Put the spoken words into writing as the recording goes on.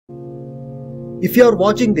If you are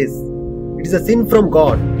watching this, it is a sin from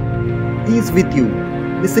God. He is with you,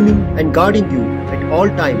 listening and guarding you at all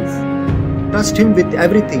times. Trust Him with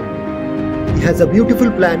everything. He has a beautiful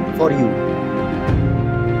plan for you.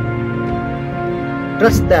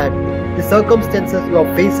 Trust that the circumstances you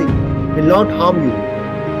are facing will not harm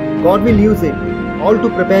you. God will use it all to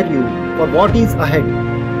prepare you for what is ahead.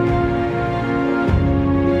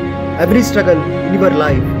 Every struggle in your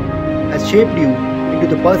life has shaped you into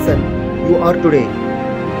the person you are today.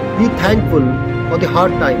 Be thankful for the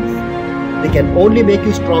hard times. They can only make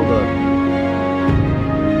you stronger.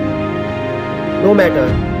 No matter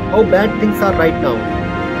how bad things are right now,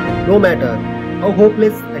 no matter how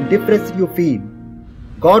hopeless and depressed you feel,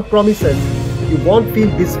 God promises you won't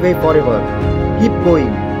feel this way forever. Keep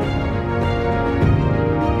going.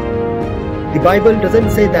 The Bible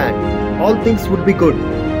doesn't say that all things would be good.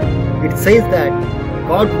 It says that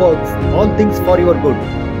God works all things for your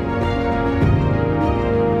good.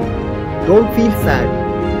 Don't feel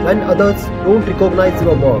sad when others don't recognize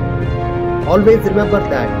your work. Always remember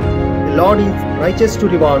that the Lord is righteous to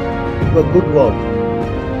reward your good work.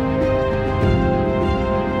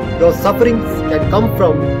 Your sufferings can come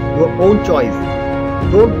from your own choice.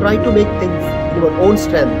 Don't try to make things in your own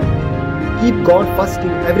strength. Keep God first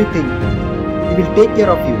in everything. He will take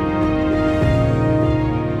care of you.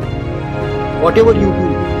 Whatever you do,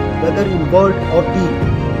 whether in word or deed,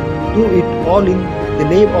 do it all in the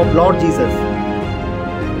name of Lord Jesus.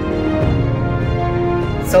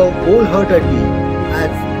 Serve wholeheartedly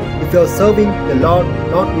as if you are serving the Lord,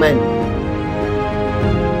 not man.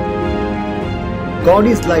 God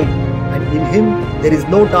is light, and in Him there is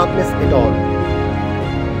no darkness at all.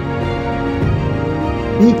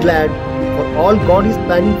 Be glad for all God is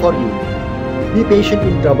planning for you. Be patient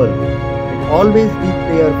in trouble, and always be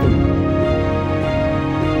prayerful.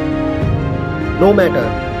 No matter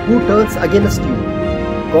who turns against you,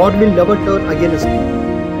 God will never turn against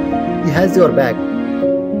you. He has your back.